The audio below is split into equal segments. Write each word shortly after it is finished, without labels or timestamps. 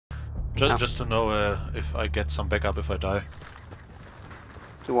Just to know if I get some backup if I die.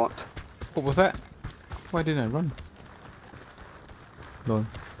 To what? What was that? Why didn't I run? Lol.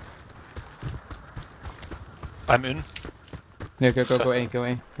 I'm in. Yeah, go A, go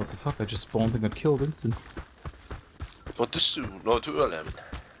A. What the fuck? I just spawned and got killed instant. Var det too early, I mean.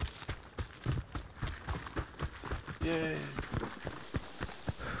 Yay.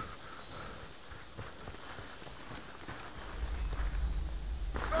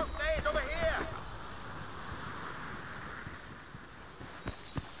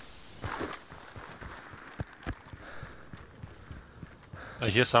 I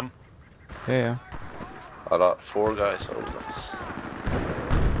hear some. Yeah. I got 4 guys. Oh, nice.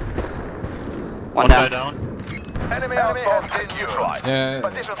 One guy down. down. Enemy outpost in neutralized. Yeah.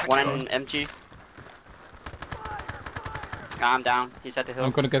 Position One secure. in MG. I'm down. He's at the hill.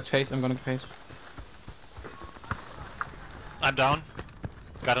 I'm gonna get face. I'm down.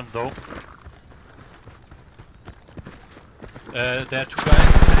 Got him though. There are 2 guys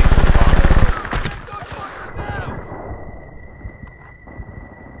heading to the farm.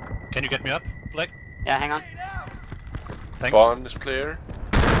 Can you get me up, Black? Yeah, hang on. Thanks. Barn is clear.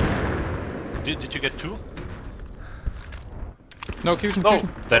 Did you get 2? No, fusion.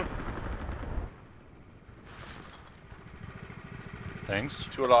 Dead. Thanks.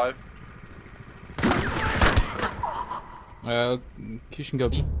 2 alive. Fusion go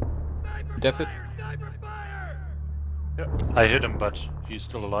B. Def it. Yeah. I hit him, but he's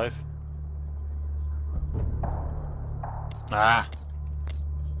still alive. Ah!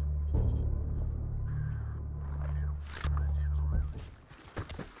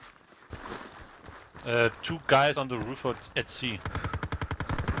 2 guys on the roof at C.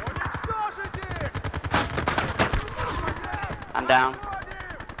 I'm down.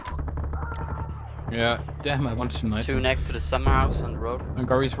 Yeah, damn, I wanted to knife 2 him. next to the summer house on the road.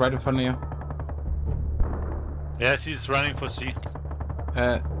 Angari's right in front of you. Yes, he's running for C.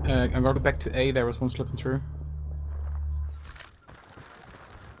 I'm going back to A, there was one slipping through.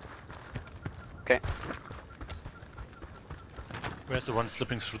 Okay. Where's the one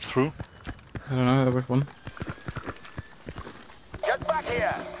slipping through? I don't know, there was one. Get back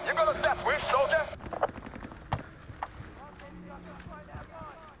here. You got a death wish, soldier?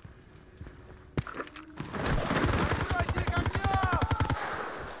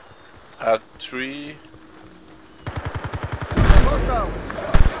 At 3.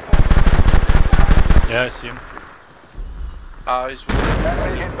 Yeah, I see him. He's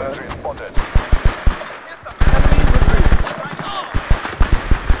Enemy infantry spotted.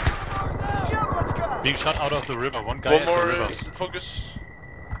 Being shot out of the river. One guy at more the river. focus.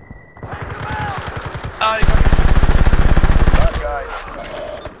 That guy.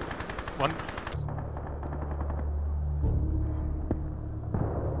 One.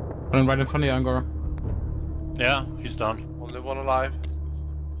 Running right in front of you, Angora. Yeah, he's down. Only 1 alive.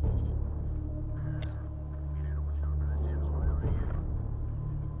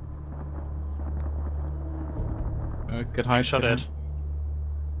 Get high. Shot at.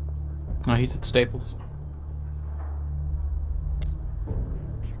 Oh, he's at Staples.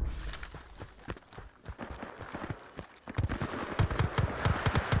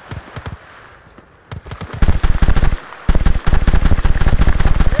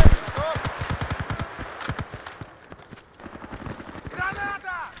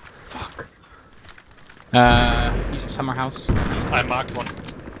 Fuck. He's at summer house. I marked one.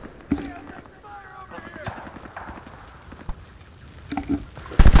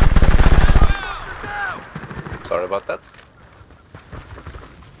 Sorry about that.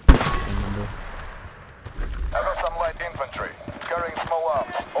 I got some light infantry. Carrying small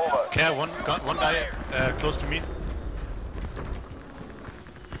arms. Over. Okay, one guy close to me.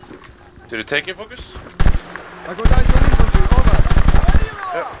 Did you take your focus? I got eyes on infantry, over.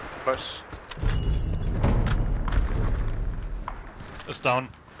 Yeah, nice. It's down.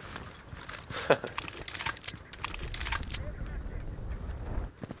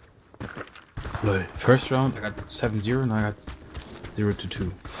 First round, I got 7-0, and I got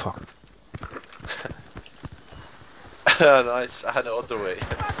 0-2. Fuck. Nice, I had an other way.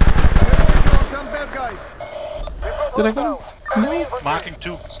 Some bad guys. Did I go? No. Marking 2.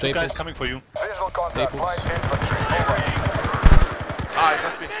 2 Staples. guys coming for you. Visual contact. Staples. Light infantry. Over. I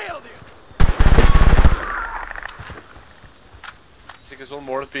got me. I think there's one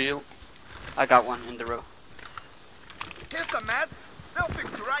more at B hill. I got one in the row. Here's some meds. They'll fix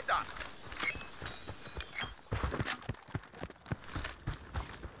you right on.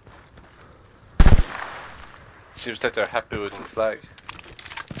 Seems like they're happy with the flag.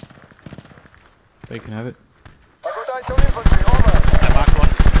 They can have it. I got eyes on infantry. Over. I marked one.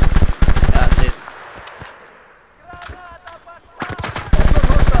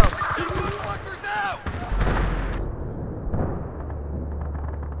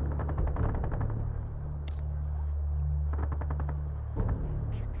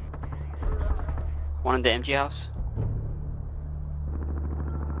 One in the MG house.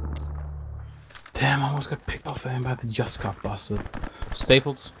 Damn, I almost got picked off him, but it just got busted.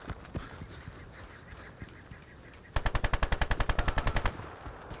 Staples.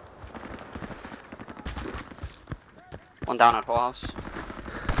 One down at whole house.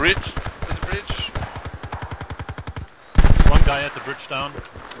 Bridge. To the bridge. One guy at the bridge down.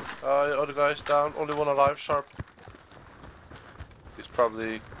 Other guy's down. Only one alive. Sharp. He's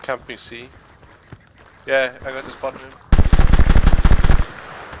probably camping C. Yeah, I got the spot on him.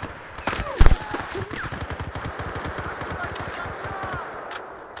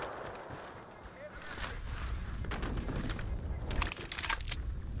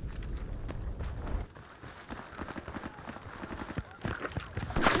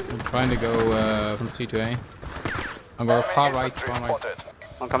 I'm trying to go from C to A. I'm going far right, far right.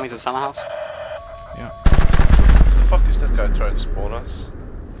 One coming to the summer house. Yeah. What the fuck is that guy trying to spawn us?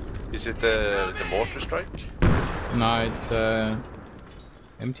 Is it the mortar strike? No, it's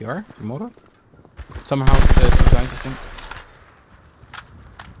MTR, the motor. Summer house, 2 guys, I think.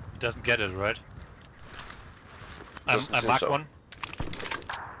 He doesn't get it, right? I Doesn't marked seem so. one.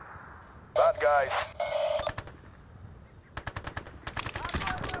 Bad guys.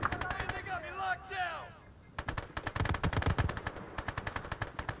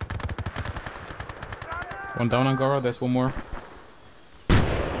 One down Angara, there's one more.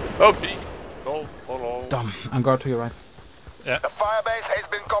 Oh, B. No, oh no. Dumb. Angara to your right. The firebase has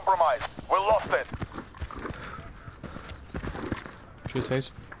been compromised. We lost it. She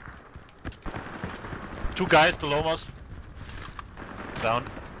says. 2 guys below us. Down.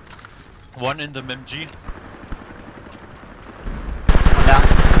 One in the MG. One down.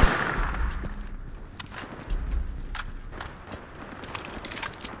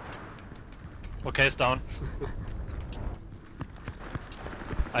 Okay, it's down.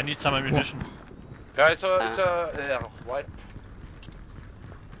 I need some ammunition. Yeah, it's a wipe.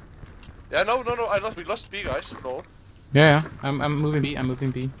 Yeah, no, we lost B, guys. No. Yeah, I'm moving B, I'm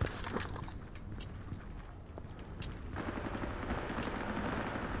moving B.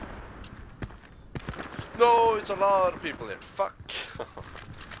 No, it's a lot of people here. Fuck.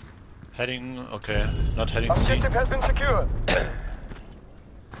 Heading, okay, not heading C. Objective has been secured.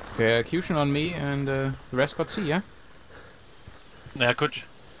 Okay, Cution on me and the rest got C, yeah? Yeah, good.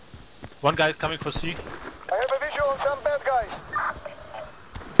 One guy is coming for C. I have a visual on some bad guys.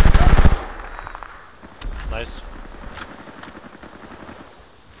 Nice.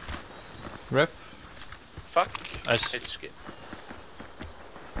 Ref. Fuck. I see. Hit skin.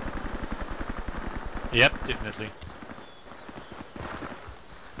 Yep, definitely.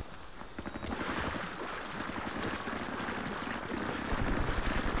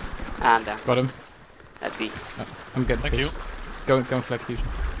 And down. Got him. At B. I'm getting Thank you. this. Go flag Cution.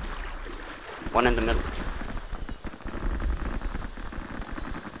 One in the middle.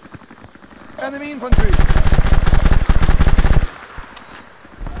 Enemy infantry.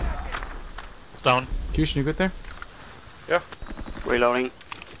 It's down. Cution, you good there? Yeah. Reloading.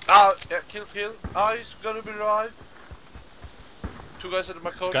 Ah, yeah, kill. Ah, he's gonna be revived. 2 guys at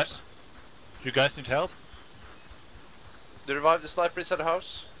my corpse. Guys? You guys need help? They revived the sniper inside the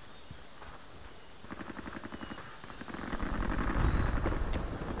house.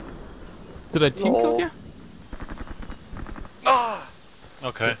 Did I team kill you? Ah!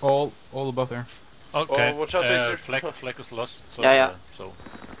 Okay. All above there. Okay. Oh, watch out, they flag is lost. So, Yeah. So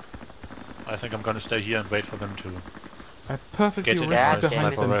I think I'm gonna stay here and wait for them to I perfectly get it ripped with my behind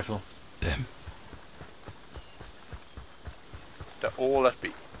sniper them. rifle. Damn. They're all at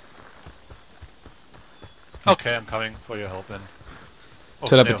B. Okay, I'm coming for your help then. Oh,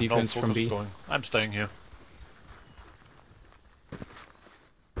 Set up a no, defense no from focus B. going. I'm staying here.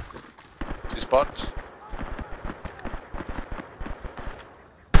 Spot.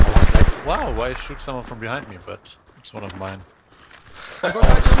 I was like, wow, why shoot someone from behind me? But it's one of mine. I got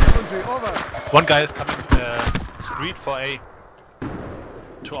eyes on infantry. Over. One guy is coming street for A.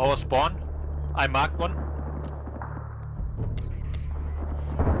 To our spawn. I marked one.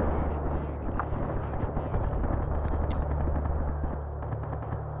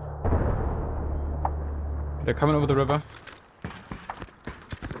 They're coming over the river.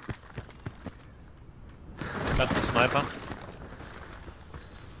 Got the sniper.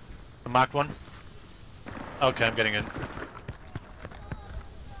 I marked one. Okay, I'm getting in.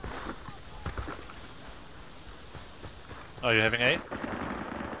 Are you having A?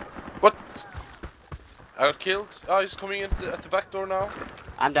 What? I got killed. Ah, he's coming in at the back door now.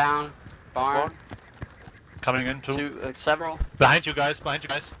 I'm down. Barn. Barn. Coming in too. Several. Behind you guys, behind you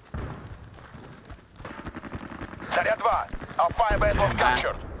guys. Заряд 2. Our firebase was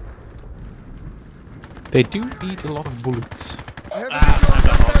captured. They do eat a lot of bullets. I have a Ah, visual on I'm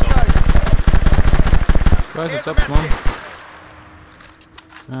down some bad also. guys. Guys, Here's what's the up? Come med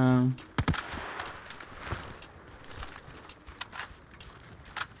on.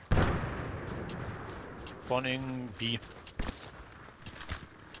 Spawning B.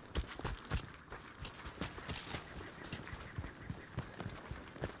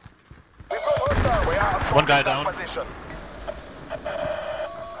 We've got hostile. We are One guy that down. Position.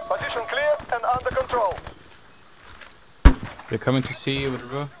 Position clear and under control. They're coming to see you with the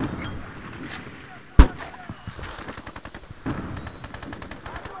river.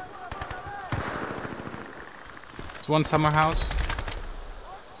 It's one summer house.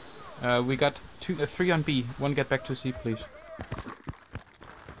 We got 3 on B. One get back to C, please.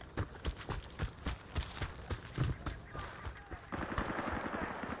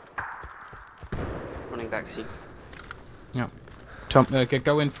 Running back C. Yeah. Tom,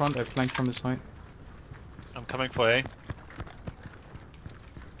 go in front. I flank from the side. I'm coming for A.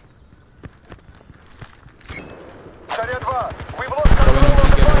 Study advance. We've lost Go in control and of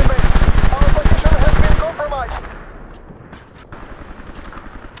the see, go in. primary. Our position has been compromised.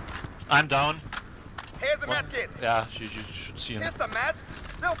 I'm down. Here's the One. med kit. Yeah, you should see him. Here's the med.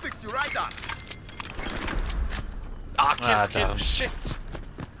 They'll fix you right up. Ah, Kill. down. Shit!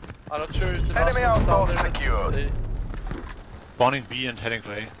 I'm not sure if the Enemy last one's down outpost there. secured. Spawning B and heading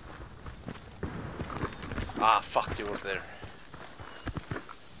for A. Ah, fuck, he was there.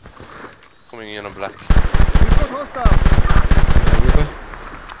 Coming in on black. We've got hostile. River.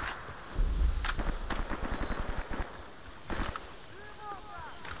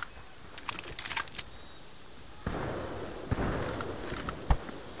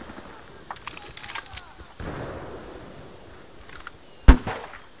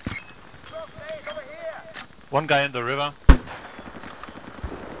 One guy in the river.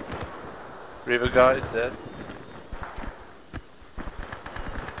 River guy is dead.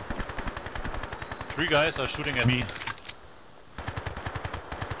 3 guys are shooting at me.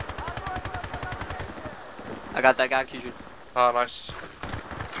 I got that guy, Kijun. Ah, nice.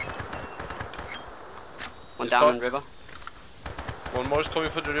 One He's down got- in river. One more is coming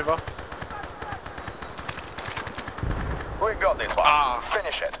for the river. We got this one.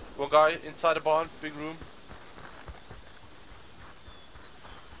 Finish it. One guy inside the barn, big room.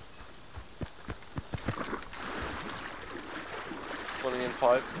 One in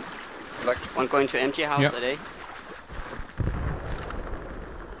 5. Black. One going to empty house Yep. at A.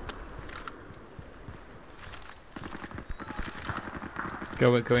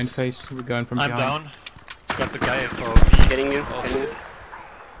 Go in face. We're going from I'm behind. down. Got the guy for B. Getting you. Oh. Getting you.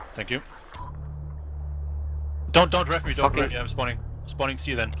 Thank you. Don't ref me, don't Fucking- ref me, I'm spawning. Spawning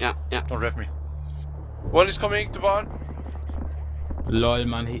C then. Yeah, yeah. Don't ref me. One is coming to barn. Lol,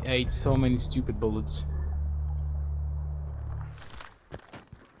 man, he ate so many stupid bullets.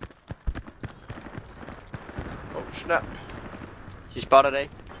 Oh, snap. She spotted A.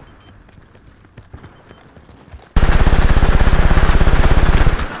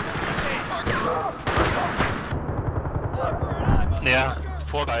 Yeah,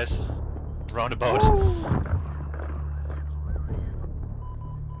 4 guys. Roundabout.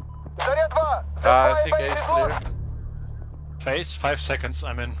 Study advance. I think A is clear. Phase, 5 seconds,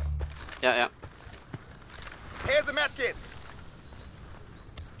 I'm in. Yeah, yeah. Here's the med kit.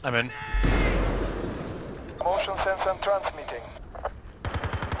 I'm in. Motion sensor transmitting.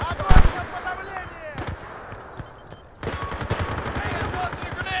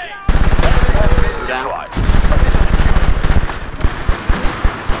 I'm down.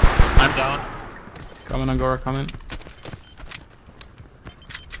 I'm down. Coming, Angora, coming.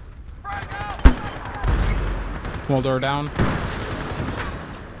 Small door down.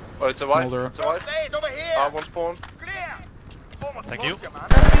 Oh, it's a white. Small door. It's a white. Stay over here. Ah, one spawn. Clear. Almost Thank you. lost man.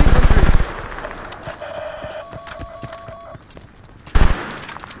 Enemy infantry.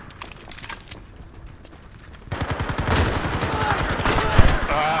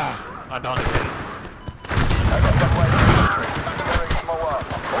 Ah, I'm down again.